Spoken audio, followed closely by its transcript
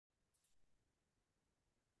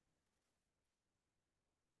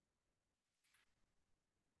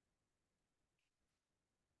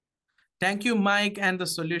Thank you, Mike, and the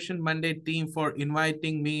Solution Monday team for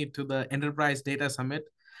inviting me to the Enterprise Data Summit.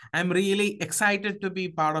 I'm really excited to be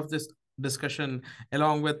part of this discussion,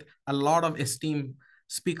 along with a lot of esteemed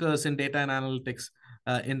speakers in data and analytics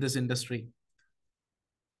in this industry.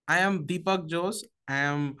 I am Deepak Jose. I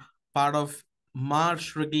am part of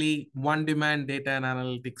Marsh Wrigley One Demand Data and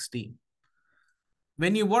Analytics team.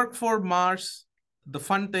 When you work for Mars, the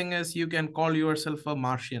fun thing is you can call yourself a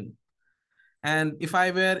Martian. And if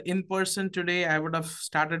I were in person today, I would have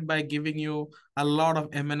started by giving you a lot of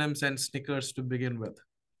M&Ms and Snickers to begin with.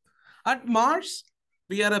 At Mars,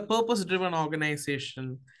 we are a purpose-driven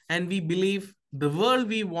organization, and we believe the world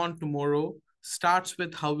we want tomorrow starts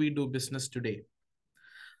with how we do business today.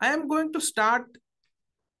 I am going to start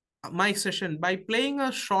my session by playing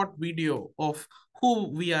a short video of who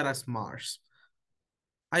we are as Mars.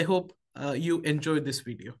 I hope you enjoy this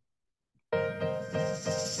video.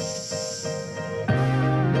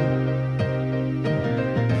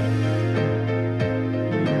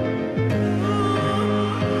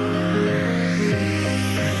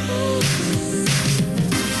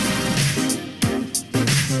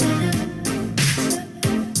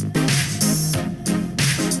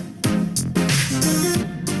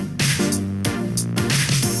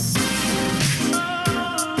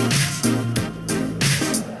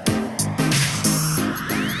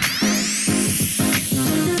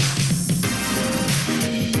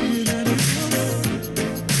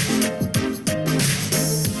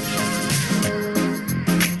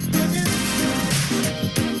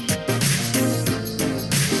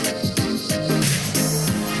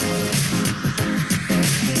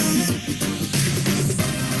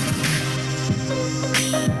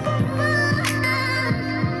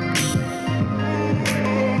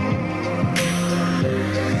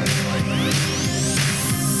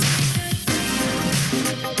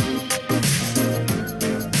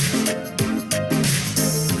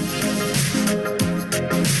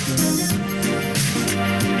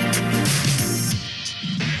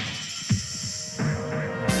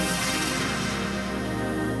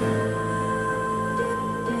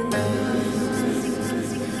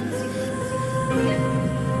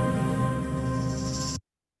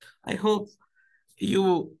 I hope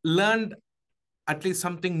you learned at least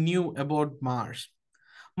something new about Mars.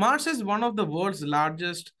 Mars is one of the world's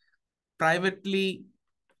largest privately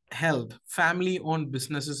held, family-owned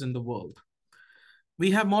businesses in the world.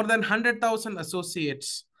 We have more than 100,000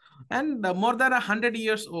 associates and more than 100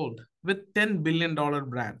 years old with $10 billion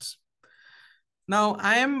brands. Now,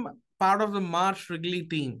 I am part of the Mars Wrigley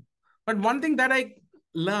team, but one thing that I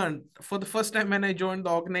learned for the first time when I joined the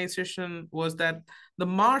organization was that the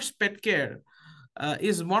Mars Pet Care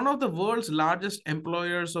is one of the world's largest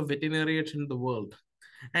employers of veterinarians in the world.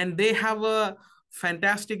 And they have a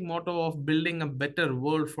fantastic motto of building a better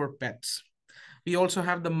world for pets. We also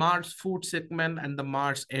have the Mars Food segment and the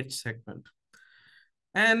Mars Edge segment.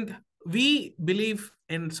 And we believe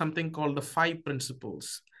in something called the 5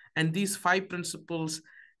 principles. And these 5 principles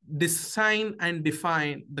design and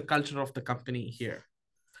define the culture of the company here.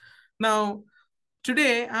 Now,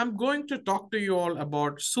 today, I'm going to talk to you all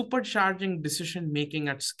about supercharging decision-making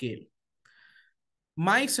at scale.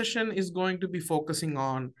 My session is going to be focusing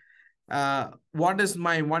on what is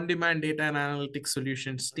my one-demand data and analytics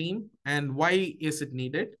solutions team and why is it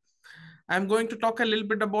needed. I'm going to talk a little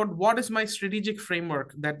bit about what is my strategic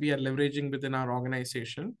framework that we are leveraging within our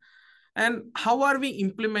organization and how are we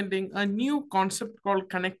implementing a new concept called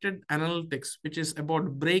connected analytics, which is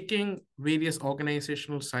about breaking various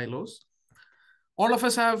organizational silos. All of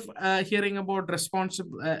us have hearing about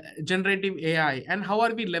responsible generative AI and how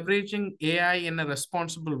are we leveraging AI in a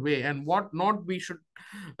responsible way and what not we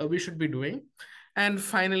should be doing. And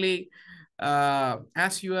finally,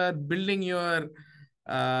 as you are building your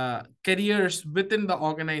careers within the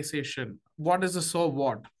organization, what is the so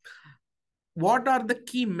what? What are the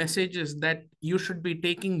key messages that you should be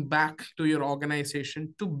taking back to your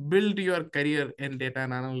organization to build your career in data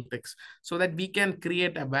and analytics so that we can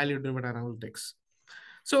create a value-driven analytics?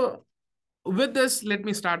 So with this, let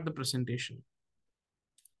me start the presentation.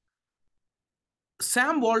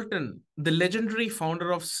 Sam Walton, the legendary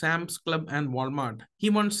founder of Sam's Club and Walmart, he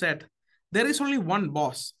once said, there is only one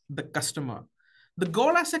boss, the customer. The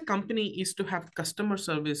goal as a company is to have customer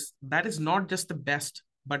service that is not just the best,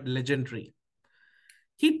 but legendary.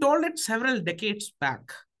 He told it several decades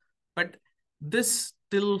back, but this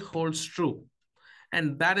still holds true.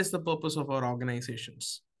 And that is the purpose of our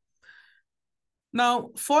organizations.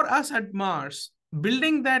 Now, for us at Mars,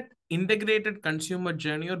 building that integrated consumer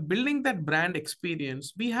journey or building that brand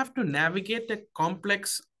experience, we have to navigate a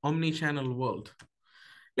complex omni-channel world.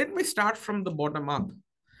 Let me start from the bottom up.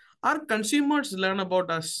 Our consumers learn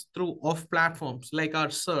about us through off platforms like our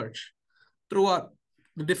search, through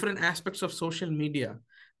the different aspects of social media.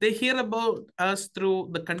 They hear about us through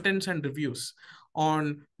the contents and reviews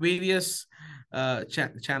on various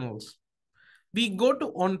channels. We go to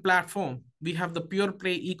on platform, we have the pure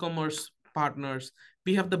play e-commerce partners,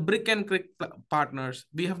 we have the brick and click partners,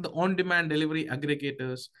 we have the on demand delivery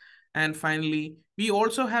aggregators, and finally we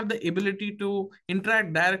also have the ability to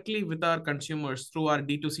interact directly with our consumers through our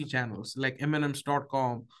d2c channels like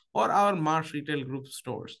mnms.com or our Mars retail group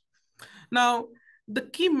stores. Now, the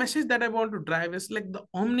key message that I want to drive is like the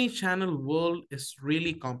omni channel world is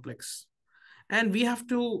really complex, and we have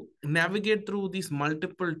to navigate through these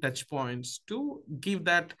multiple touch points to give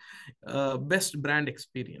that best brand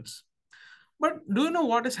experience. But do you know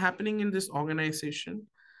what is happening in this organization?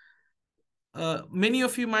 Many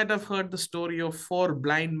of you might have heard the story of four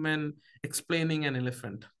blind men explaining an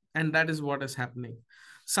elephant, and that is what is happening.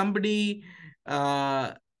 Somebody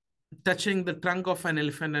uh, touching the trunk of an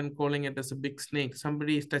elephant and calling it as a big snake.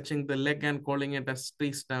 Somebody is touching the leg and calling it as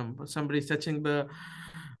tree stump. Somebody is touching the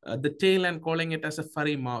tail and calling it as a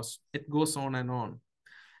furry mouse. It goes on and on.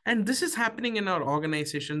 And this is happening in our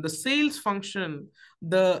organization. The sales function,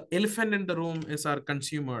 the elephant in the room is our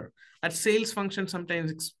consumer. At sales function, sometimes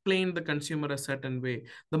explain the consumer a certain way.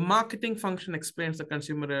 The marketing function explains the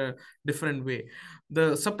consumer a different way.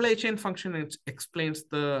 The supply chain function explains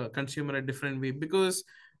the consumer a different way, because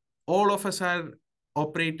all of us are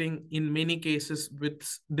operating in many cases with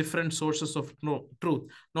different sources of truth,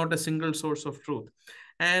 not a single source of truth.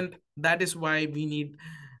 And that is why we need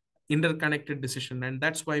interconnected decision, and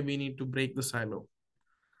that's why we need to break the silo.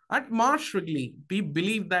 At Marsh Wrigley, we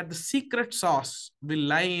believe that the secret sauce will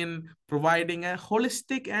lie in providing a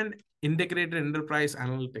holistic and integrated enterprise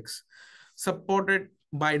analytics supported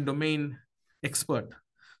by domain expert.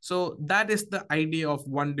 So that is the idea of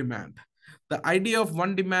one demand. The idea of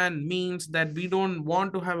one demand means that we don't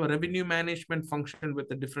want to have a revenue management function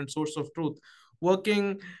with a different source of truth,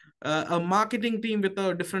 working a marketing team with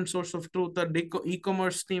a different source of truth, a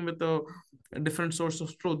e-commerce team with a different source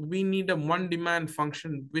of truth. We need a one demand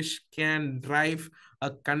function which can drive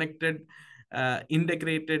a connected,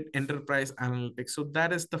 integrated enterprise analytics. So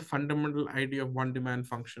that is the fundamental idea of one demand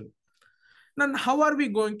function. Now, how are we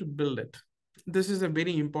going to build it? This is a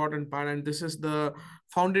very important part, and this is the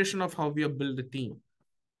foundation of how we have built a team.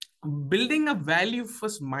 Building a value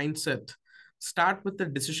first mindset start with the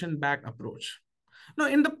decision back approach. Now,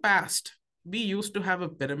 in the past, we used to have a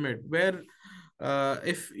pyramid where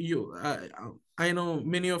if you, I know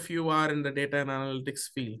many of you are in the data and analytics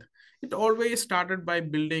field. It always started by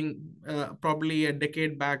building, probably a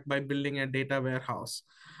decade back, by building a data warehouse.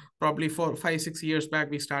 Probably for 5, 6 years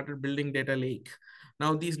back, we started building data lake.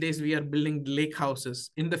 Now, these days, we are building lake houses.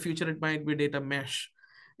 In the future, it might be data mesh.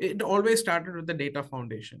 It always started with the data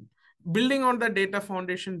foundation. Building on the data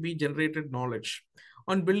foundation, we generated knowledge.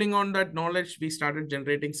 On building on that knowledge, we started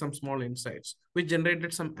generating some small insights, which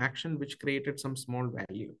generated some action, which created some small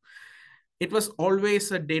value. It was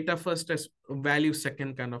always a data first as value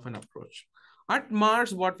second kind of an approach. At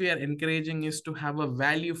Mars, what we are encouraging is to have a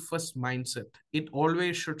value first mindset. It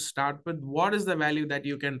always should start with what is the value that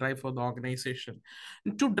you can drive for the organization.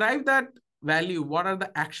 And to drive that value, what are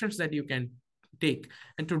the actions that you can take?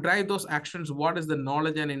 And to drive those actions, what is the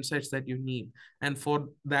knowledge and insights that you need? And for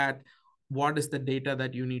that, what is the data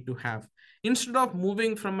that you need to have? Instead of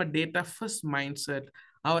moving from a data first mindset,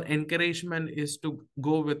 our encouragement is to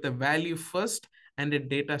go with a value first and a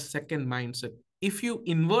data second mindset. If you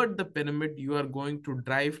invert the pyramid, you are going to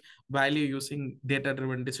drive value using data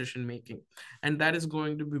driven decision making, and that is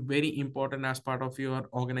going to be very important as part of your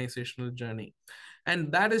organizational journey.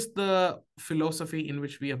 And that is the philosophy in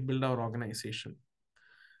which we have built our organization.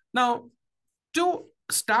 Now, to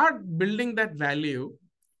start building that value,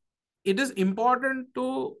 it is important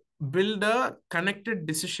to build a connected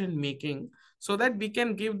decision making so that we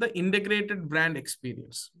can give the integrated brand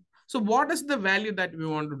experience. So what is the value that we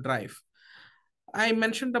want to drive? I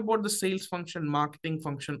mentioned about the sales function, marketing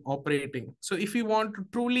function, operating. So if you want to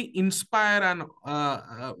truly inspire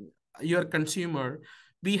your consumer,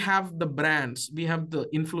 we have the brands, we have the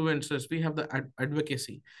influencers, we have the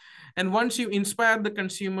advocacy. And once you inspire the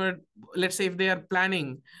consumer, let's say if they are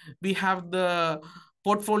planning, we have the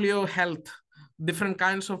portfolio health, different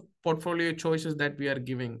kinds of portfolio choices that we are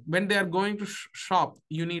giving. When they are going to shop,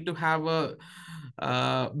 you need to have a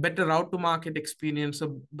better route to market experience.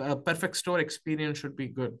 A perfect store experience should be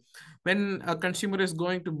good. When a consumer is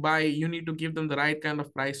going to buy, you need to give them the right kind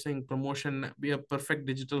of pricing, promotion, be a perfect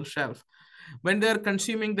digital shelf. When they're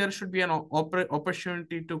consuming, there should be an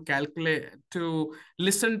opportunity to calculate, to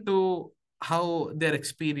listen to how their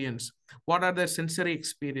experience, what are their sensory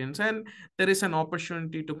experience, and there is an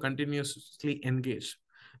opportunity to continuously engage.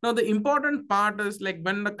 Now the important part is, like,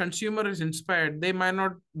 when the consumer is inspired, they might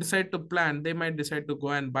not decide to plan, they might decide to go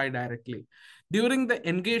and buy directly. During the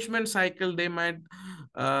engagement cycle, they might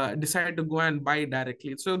decide to go and buy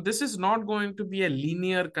directly. So this is not going to be a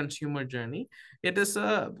linear consumer journey. It is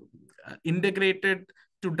a integrated,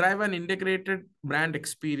 to drive an integrated brand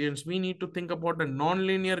experience, we need to think about a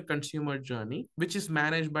non-linear consumer journey, which is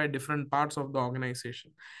managed by different parts of the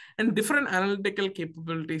organization. And different analytical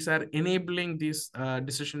capabilities are enabling this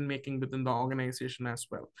decision making within the organization as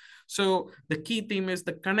well. So the key theme is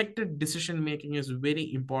the connected decision making is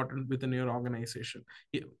very important within your organization.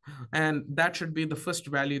 And that should be the first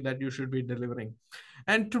value that you should be delivering.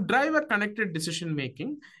 And to drive a connected decision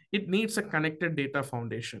making, it needs a connected data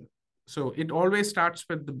foundation. So it always starts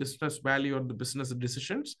with the business value or the business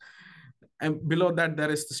decisions. And below that,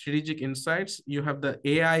 there is the strategic insights. You have the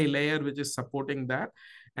AI layer, which is supporting that.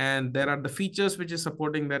 And there are the features which is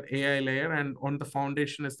supporting that AI layer. And on the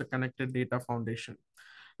foundation is the connected data foundation.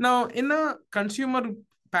 Now, in a consumer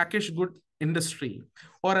packaged good industry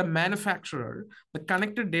or a manufacturer, the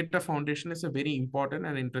connected data foundation is a very important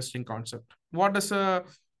and interesting concept. What does a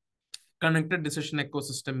connected decision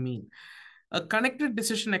ecosystem mean? A connected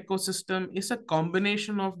decision ecosystem is a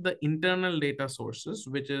combination of the internal data sources,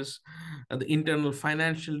 which is the internal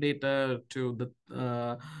financial data to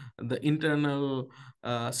the internal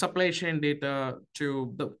supply chain data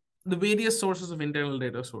to the various sources of internal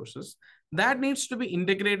data sources. That needs to be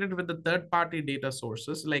integrated with the third-party data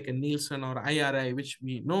sources like a Nielsen or IRI, which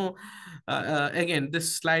we know. Again,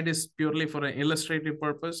 this slide is purely for an illustrative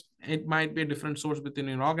purpose. It might be a different source within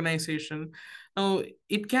an organization. Now,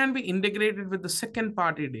 it can be integrated with the second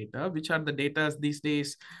party data, which are the data these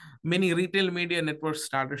days many retail media networks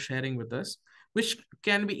started sharing with us, which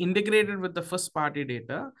can be integrated with the first party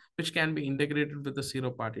data, which can be integrated with the zero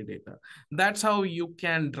party data. That's how you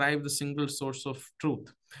can drive the single source of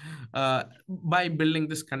truth by building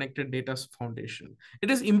this connected data foundation. It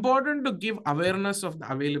is important to give awareness of the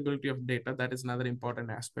availability of data. That is another important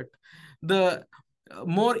aspect. The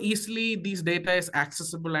more easily these data is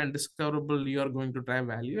accessible and discoverable, you are going to drive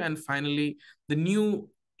value. And finally, the new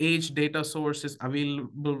age data source is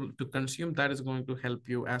available to consume, that is going to help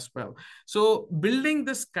you as well. So building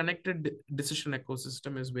this connected decision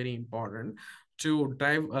ecosystem is very important to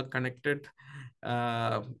drive a connected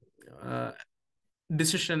uh, uh,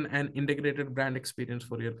 decision and integrated brand experience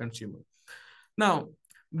for your consumer. Now,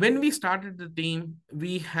 when we started the team,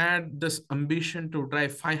 we had this ambition to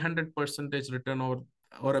drive 500% return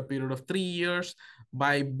over a period of 3 years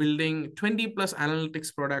by building 20 plus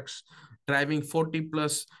analytics products, driving 40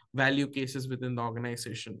 plus value cases within the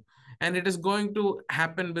organization. And it is going to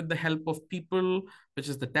happen with the help of people, which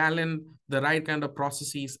is the talent, the right kind of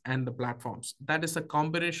processes, and the platforms. That is a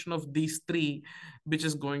combination of these three, which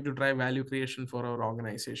is going to drive value creation for our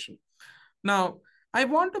organization. Now, I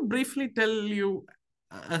want to briefly tell you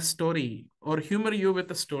a story or humor you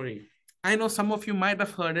with a story. I know some of you might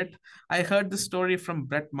have heard it. I heard the story from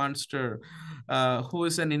Brett Munster, who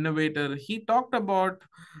is an innovator. He talked about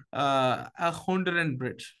a Honduran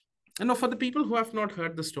bridge. You know, for the people who have not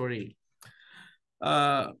heard the story,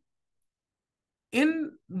 uh,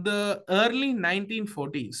 in the early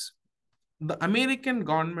 1940s, the American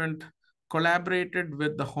government collaborated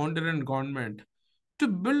with the Honduran government to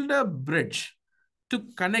build a bridge to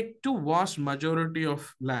connect to vast majority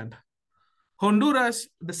of land. Honduras,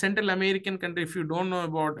 the Central American country, if you don't know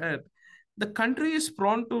about it, the country is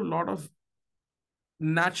prone to a lot of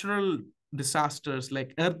natural disasters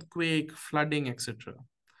like earthquake, flooding, etc.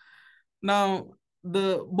 Now,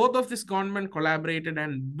 the both of this government collaborated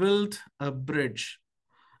and built a bridge,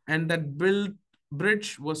 and that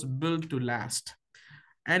bridge was built to last,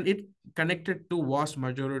 and it connected to vast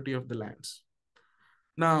majority of the lands.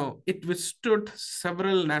 Now, it withstood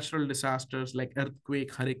several natural disasters like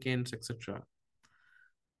earthquake, hurricanes, etc.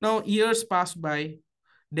 Now, years passed by,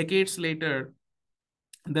 decades later,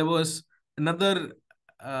 there was another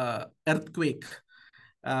earthquake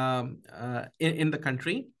in the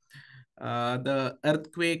country. The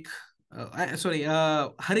earthquake,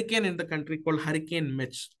 hurricane in the country called Hurricane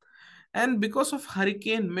Mitch. And because of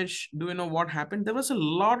Hurricane Mitch, do you know what happened? There was a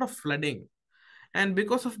lot of flooding. And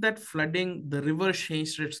because of that flooding, the river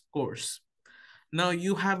changed its course. Now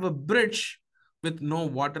you have a bridge with no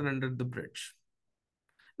water under the bridge.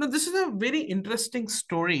 Now, this is a very interesting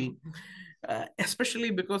story, especially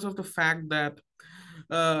because of the fact that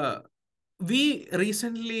uh, we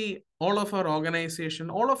recently, all of our organization,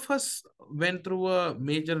 all of us went through a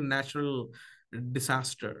major natural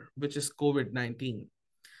disaster, which is COVID-19.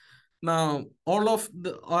 Now, all of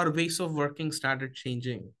our ways of working started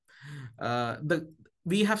changing.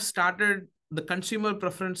 We have started the consumer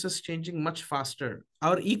preferences changing much faster.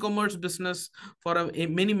 Our e-commerce business for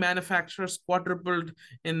many manufacturers quadrupled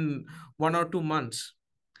in 1 or 2 months,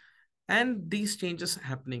 and these changes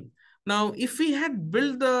happening. Now, if we had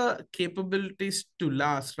built the capabilities to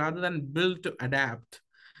last rather than build to adapt,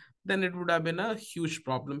 then it would have been a huge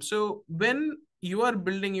problem. So when you are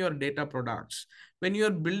building your data products, when you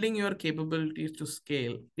are building your capabilities to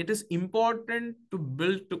scale, it is important to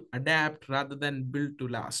build to adapt rather than build to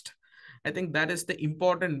last. I think that is the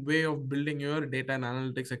important way of building your data and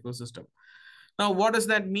analytics ecosystem. Now, what does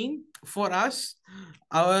that mean for us?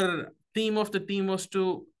 Our theme of the team was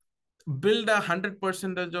to build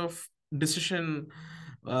 100% of decision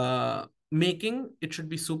making. It should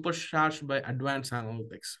be supercharged by advanced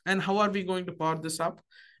analytics. And how are we going to power this up?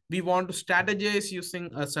 We want to strategize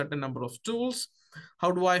using a certain number of tools.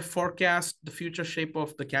 How do I forecast the future shape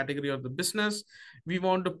of the category or the business? We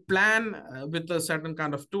want to plan with a certain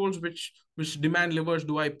kind of tools, which demand levers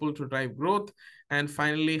do I pull to drive growth? And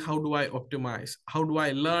finally, how do I optimize? How do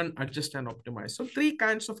I learn, adjust, and optimize? So three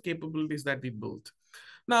kinds of capabilities that we built.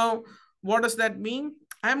 Now, what does that mean?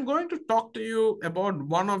 I'm going to talk to you about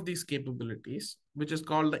one of these capabilities, which is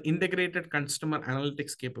called the integrated customer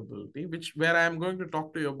analytics capability, which where I'm going to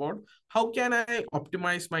talk to you about how can I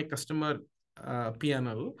optimize my customer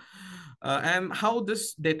PNL, and how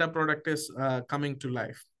this data product is coming to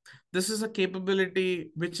life. This is a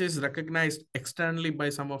capability which is recognized externally by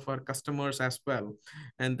some of our customers as well.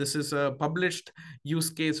 And this is a published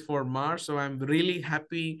use case for Mars. So I'm really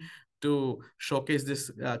happy to showcase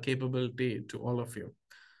this capability to all of you.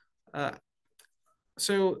 Uh,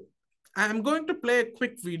 so I'm going to play a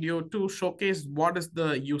quick video to showcase what is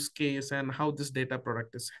the use case and how this data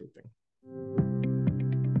product is helping.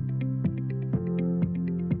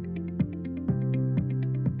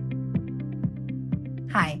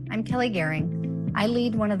 Hi, I'm Kelly Gehring. I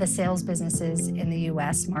lead one of the sales businesses in the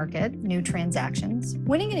US market, new transactions.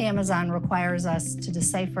 Winning at Amazon requires us to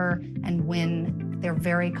decipher and win their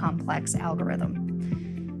very complex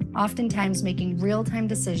algorithm, oftentimes making real-time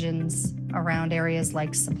decisions around areas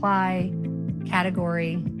like supply,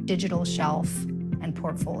 category, digital shelf, and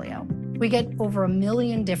portfolio. We get over 1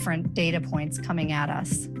 million different data points coming at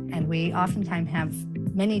us, and we oftentimes have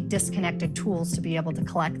many disconnected tools to be able to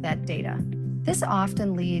collect that data. This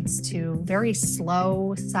often leads to very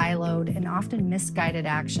slow, siloed, and often misguided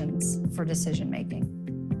actions for decision-making.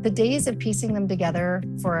 The days of piecing them together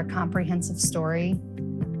for a comprehensive story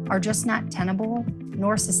are just not tenable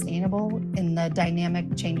nor sustainable in the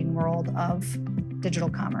dynamic, changing world of digital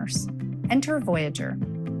commerce. Enter Voyager,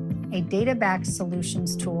 a data-backed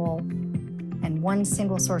solutions tool and one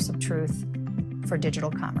single source of truth for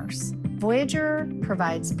digital commerce. Voyager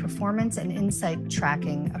provides performance and insight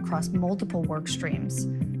tracking across multiple work streams,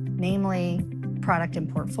 namely product and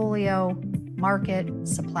portfolio, market,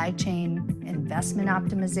 supply chain, investment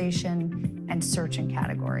optimization, and search and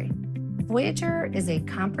category. Voyager is a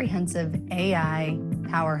comprehensive AI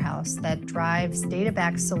powerhouse that drives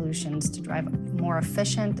data-backed solutions to drive a more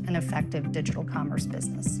efficient and effective digital commerce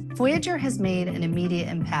business. Voyager has made an immediate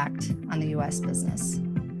impact on the US business.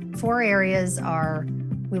 4 areas are: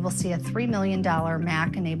 we will see a $3 million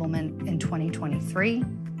MAC enablement in 2023.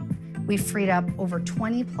 We've freed up over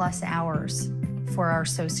 20+ hours for our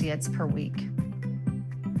associates per week.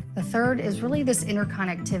 The third is really this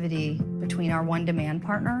interconnectivity between our one-demand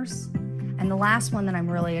partners. And the last one that I'm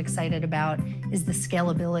really excited about is the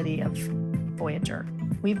scalability of Voyager.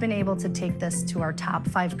 We've been able to take this to our top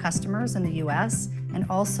 5 customers in the US and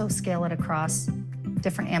also scale it across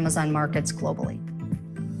different Amazon markets globally.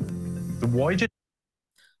 The Voyager.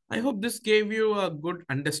 I hope this gave you a good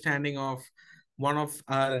understanding of one of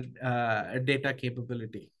our data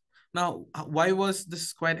capability. Now, why was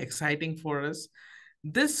this quite exciting for us?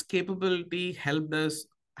 This capability helped us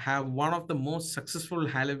have one of the most successful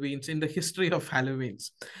Halloweens in the history of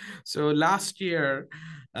Halloweens. So last year,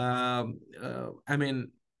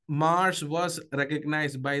 Mars was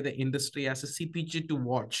recognized by the industry as a CPG to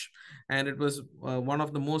watch, and it was one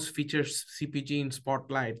of the most featured CPG in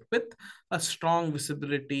Spotlight, with a strong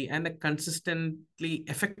visibility and a consistently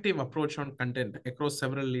effective approach on content across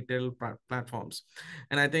several retail platforms.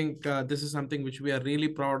 And I think this is something which we are really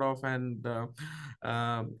proud of, and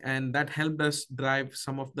that helped us drive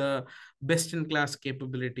some of the best-in-class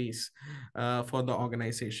capabilities for the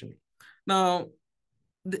organization. Now,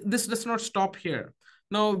 this does not stop here.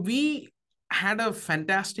 Now, we had a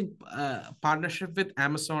fantastic partnership with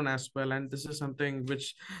Amazon as well. And this is something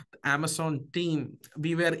which the Amazon team,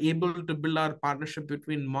 we were able to build our partnership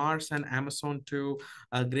between Mars and Amazon to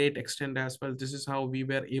a great extent as well. This is how we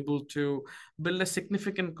were able to build a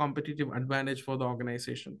significant competitive advantage for the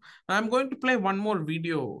organization. Now, I'm going to play one more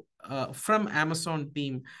video from Amazon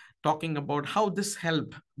team talking about how this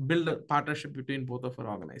helped build a partnership between both of our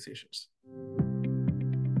organizations.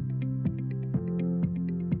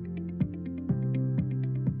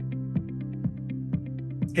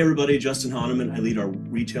 Hey everybody, Justin Hahnemann. I lead our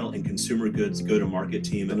retail and consumer goods go-to-market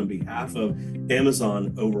team. And on behalf of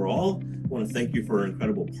Amazon overall, I want to thank you for an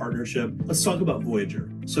incredible partnership. Let's talk about Voyager.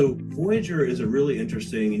 So Voyager is a really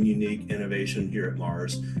interesting and unique innovation here at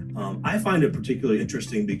Mars. I find it particularly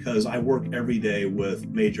interesting because I work every day with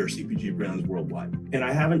major CPG brands worldwide. And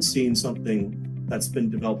I haven't seen something that's been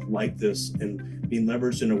developed like this and being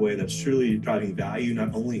leveraged in a way that's truly driving value,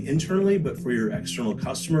 not only internally, but for your external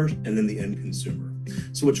customers and then the end consumer.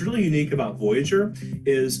 So what's really unique about Voyager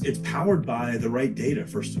is it's powered by the right data,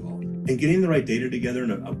 first of all. And getting the right data together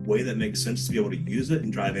in a way that makes sense to be able to use it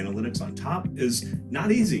and drive analytics on top is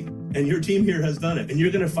not easy. And your team here has done it. And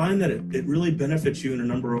you're going to find that it really benefits you in a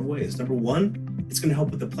number of ways. Number one, it's going to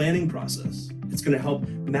help with the planning process. It's going to help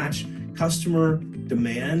match customer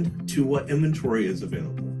demand to what inventory is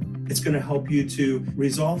available. It's going to help you to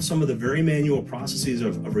resolve some of the very manual processes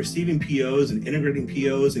of receiving POs and integrating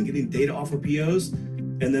POs and getting data off of POs,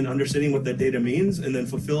 and then understanding what that data means, and then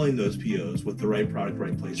fulfilling those POs with the right product,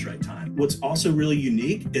 right place, right time. What's also really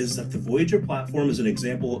unique is that the Voyager platform is an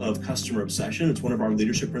example of customer obsession. It's one of our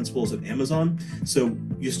leadership principles at Amazon. So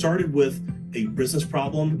you started with a business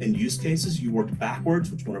problem and use cases. You worked backwards,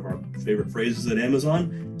 which is one of our favorite phrases at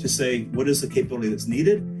Amazon, to say, what is the capability that's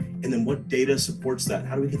needed? And then what data supports that?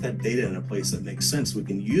 How do we get that data in a place that makes sense so we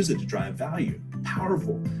can use it to drive value?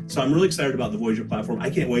 Powerful. So I'm really excited about the Voyager platform.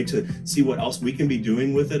 I can't wait to see what else we can be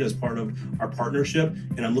doing with it as part of our partnership.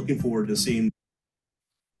 And I'm looking forward to seeing.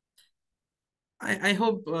 I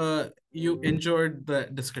hope you enjoyed the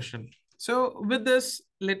discussion. So with this,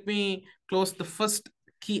 let me close the first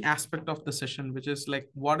key aspect of the session, which is like,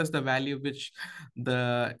 what is the value which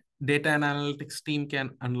the data and analytics team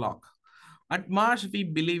can unlock? At Mars, we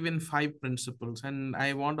believe in 5 principles, and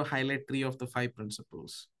I want to highlight 3 of the 5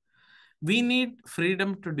 principles. We need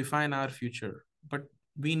freedom to define our future, but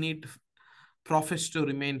we need profits to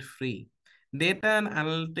remain free. Data and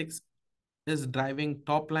analytics is driving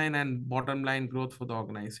top line and bottom line growth for the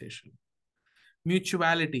organization.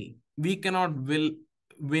 Mutuality. We cannot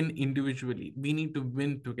win individually. We need to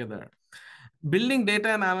win together. Building data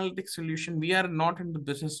and analytics solution, we are not in the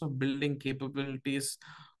business of building capabilities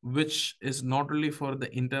which is not only for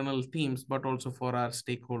the internal teams, but also for our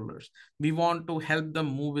stakeholders. We want to help them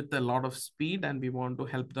move with a lot of speed, and we want to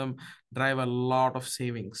help them drive a lot of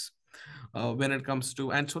savings when it comes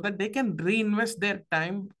to, and so that they can reinvest their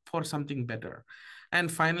time for something better.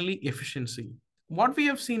 And finally, efficiency. What we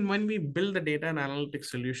have seen when we build the data and analytics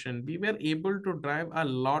solution, we were able to drive a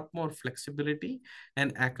lot more flexibility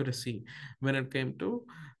and accuracy when it came to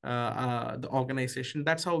the organization.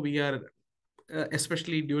 That's how we are,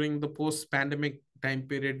 especially during the post-pandemic time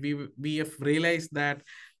period, we have realized that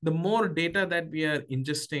the more data that we are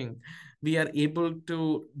ingesting, we are able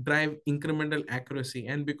to drive incremental accuracy.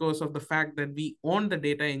 And because of the fact that we own the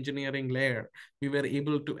data engineering layer, we were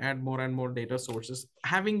able to add more and more data sources.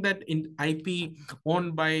 Having that in IP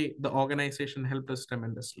owned by the organization helped us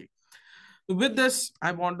tremendously. With this,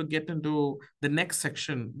 I want to get into the next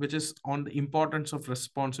section, which is on the importance of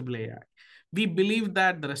responsible AI. We believe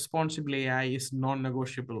that the responsible AI is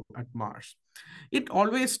non-negotiable at Mars. It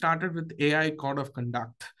always started with AI code of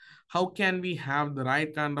conduct. How can we have the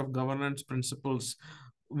right kind of governance principles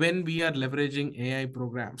when we are leveraging AI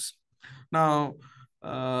programs? Now,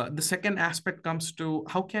 the second aspect comes to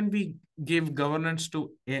how can we give governance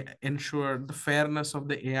to ensure the fairness of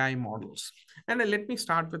the AI models? And let me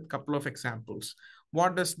start with a couple of examples.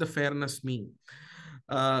 What does the fairness mean?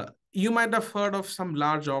 You might have heard of some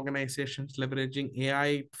large organizations leveraging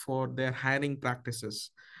AI for their hiring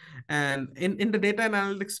practices and in the data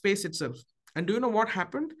analytics space itself. And do you know what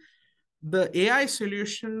happened? The AI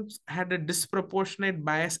solutions had a disproportionate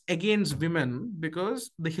bias against women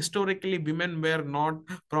because historically women were not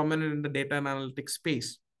prominent in the data analytics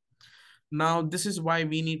space. Now, this is why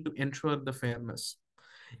we need to ensure the fairness.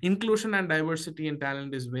 Inclusion and diversity in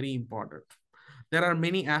talent is very important. There are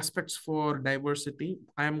many aspects for diversity.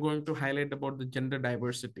 I am going to highlight about the gender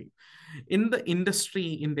diversity. In the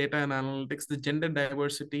industry, in data and analytics, the gender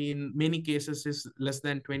diversity in many cases is less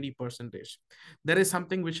than 20%. There is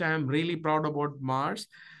something which I am really proud about Mars.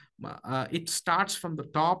 It starts from the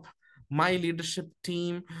top. my leadership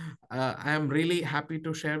team, I am really happy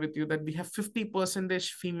to share with you that we have 50%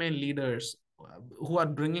 female leaders who are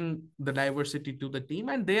bringing the diversity to the team,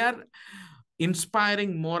 and they are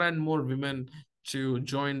inspiring more and more women to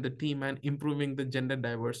join the team and improving the gender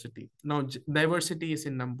diversity. Now, diversity is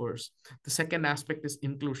in numbers. The second aspect is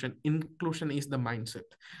inclusion. Inclusion is the mindset.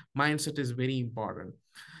 Mindset is very important.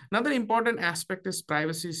 Another important aspect is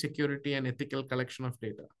privacy, security, and ethical collection of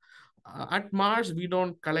data. At Mars, we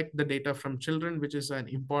don't collect the data from children, which is an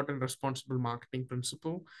important responsible marketing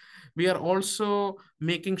principle. We are also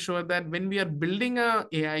making sure that when we are building a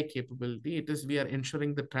AI capability, we are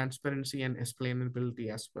ensuring the transparency and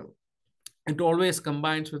explainability as well. It always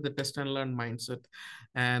combines with the test and learn mindset.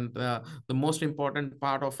 And the most important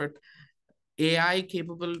part of it, AI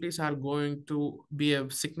capabilities are going to be a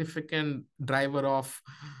significant driver of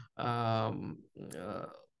um, uh,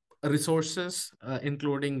 resources,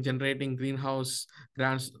 including generating greenhouse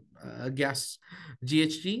gas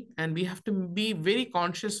GHG. And we have to be very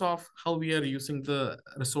conscious of how we are using the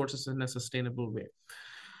resources in a sustainable way.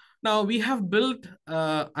 Now, we have built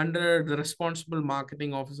under the responsible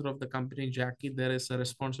marketing officer of the company, Jackie, there is a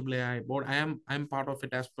responsible AI board. I'm part of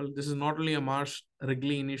it as well. This is not only a Mars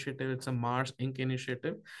Wrigley initiative, it's a Mars Inc.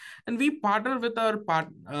 initiative. And we partner with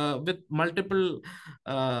with multiple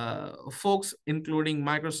folks, including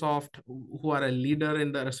Microsoft, who are a leader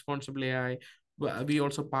in the responsible AI. We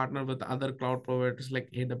also partner with other cloud providers like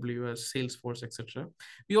AWS, Salesforce, etc.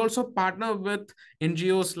 We also partner with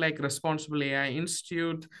NGOs like Responsible AI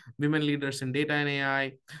Institute, Women Leaders in Data and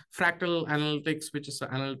AI, Fractal Analytics, which is an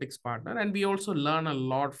analytics partner. And we also learn a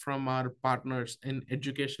lot from our partners in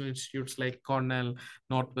educational institutes like Cornell,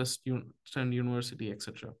 Northwestern University,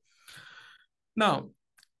 etc. Now,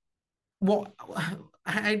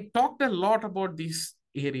 I talked a lot about these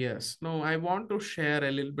areas. Now, I want to share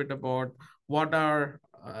a little bit about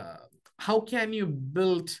how can you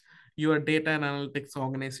build your data and analytics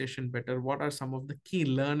organization better? What are some of the key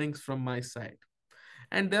learnings from my side?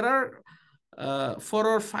 And there are 4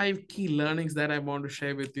 or 5 key learnings that I want to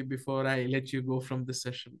share with you before I let you go from this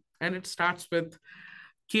session. And it starts with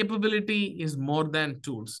capability is more than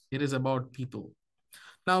tools. It is about people.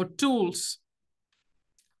 Now, tools,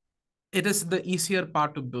 it is the easier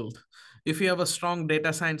part to build. If you have a strong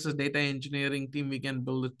data sciences, data engineering team, we can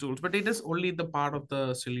build the tools, but it is only the part of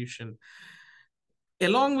the solution.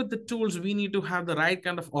 Along with the tools, we need to have the right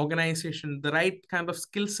kind of organization, the right kind of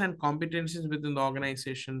skills and competencies within the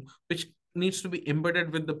organization, which needs to be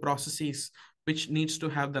embedded with the processes, which needs to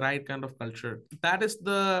have the right kind of culture. That is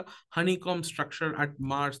the honeycomb structure at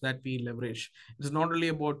Mars that we leverage. It's not only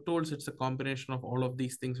about tools, it's a combination of all of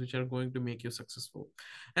these things which are going to make you successful.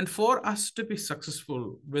 And for us to be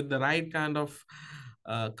successful with the right kind of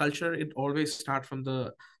culture, it always starts from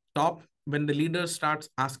the top. When the leader starts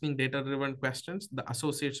asking data-driven questions, the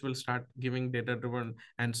associates will start giving data-driven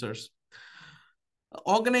answers.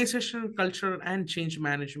 Organizational culture and change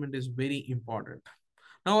management is very important.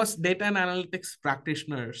 Now, as data and analytics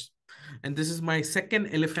practitioners, and this is my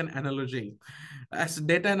second elephant analogy, as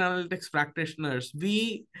data and analytics practitioners,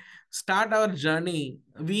 we start our journey.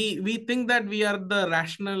 We think that we are the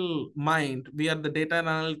rational mind, we are the data and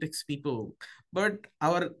analytics people, but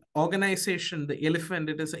our organization, the elephant,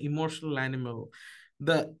 it is an emotional animal.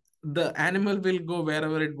 The animal will go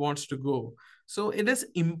wherever it wants to go. So it is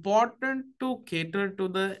important to cater to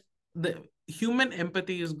the human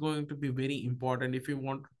empathy is going to be very important if you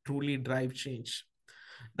want to truly drive change.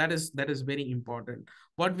 That is very important.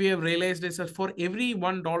 What we have realized is that for every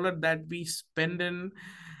 $1 that we spend in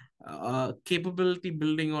capability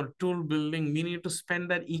building or tool building, we need to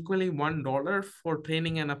spend that equally $1 for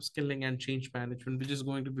training and upskilling and change management, which is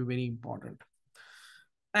going to be very important.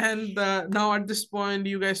 And now at this point,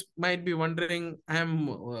 you guys might be wondering, I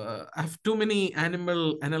have too many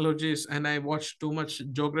animal analogies and I watch too much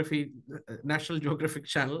geography, National Geographic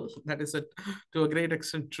Channel. That is to a great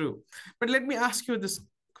extent true. But let me ask you this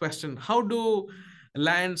question. How do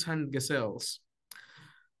lions hunt gazelles?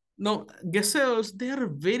 Now, gazelles, they are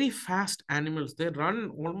very fast animals. They run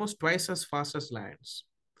almost twice as fast as lions.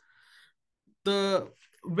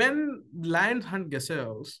 When lions hunt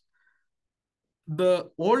gazelles, the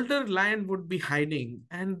older lion would be hiding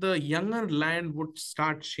and the younger lion would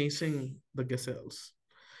start chasing the gazelles.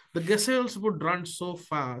 The gazelles would run so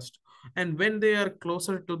fast, and when they are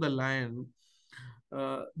closer to the lion,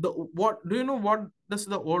 what do you know what does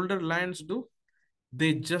the older lions do?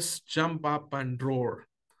 They just jump up and roar.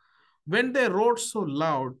 When they roared so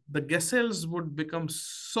loud, the gazelles would become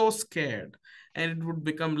so scared and it would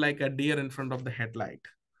become like a deer in front of the headlight.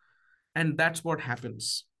 And that's what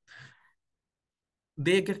happens.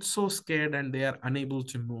 They get so scared and they are unable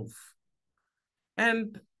to move.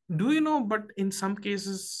 And do you know, but in some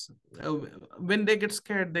cases, uh, when they get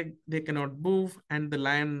scared, they cannot move, and the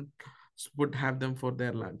lions would have them for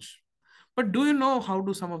their lunch. But do you know how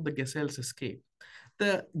do some of the gazelles escape?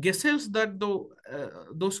 The gazelles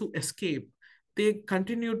those who escape, they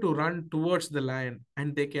continue to run towards the lion,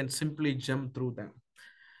 and they can simply jump through them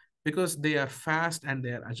because they are fast and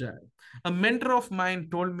they are agile. A mentor of mine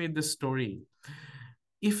told me this story.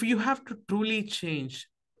 If you have to truly change,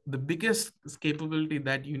 the biggest capability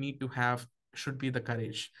that you need to have should be the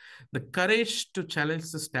courage to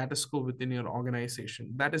challenge the status quo within your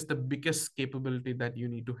organization. That is the biggest capability that you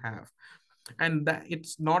need to have. And that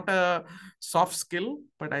it's not a soft skill,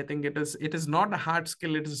 but I think it is not a hard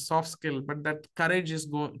skill, it is a soft skill. But that courage is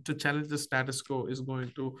going to challenge the status quo is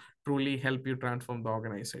going to truly help you transform the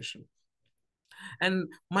organization.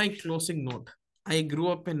 And my closing note, I grew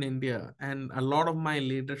up in India, and a lot of my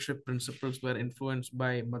leadership principles were influenced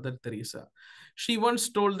by Mother Teresa. She once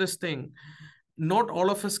told this thing: not all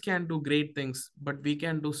of us can do great things, but we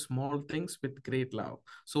can do small things with great love.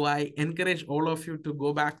 So I encourage all of you to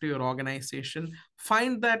go back to your organization,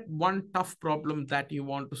 find that one tough problem that you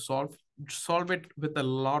want to solve it with a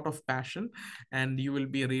lot of passion, and you will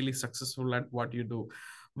be really successful at what you do.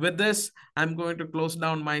 With this, I'm going to close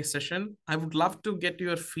down my session. I would love to get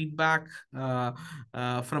your feedback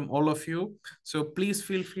from all of you. So please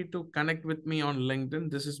feel free to connect with me on LinkedIn.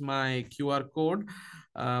 This is my QR code.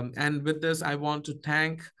 And with this, I want to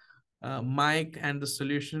thank Mike and the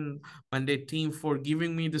Solution Monday team for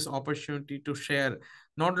giving me this opportunity to share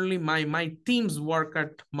not only my team's work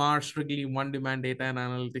at Mars Wrigley One Demand Data and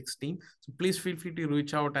Analytics team. So please feel free to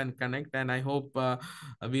reach out and connect. And I hope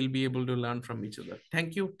we'll be able to learn from each other.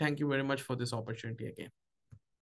 Thank you. Thank you very much for this opportunity again.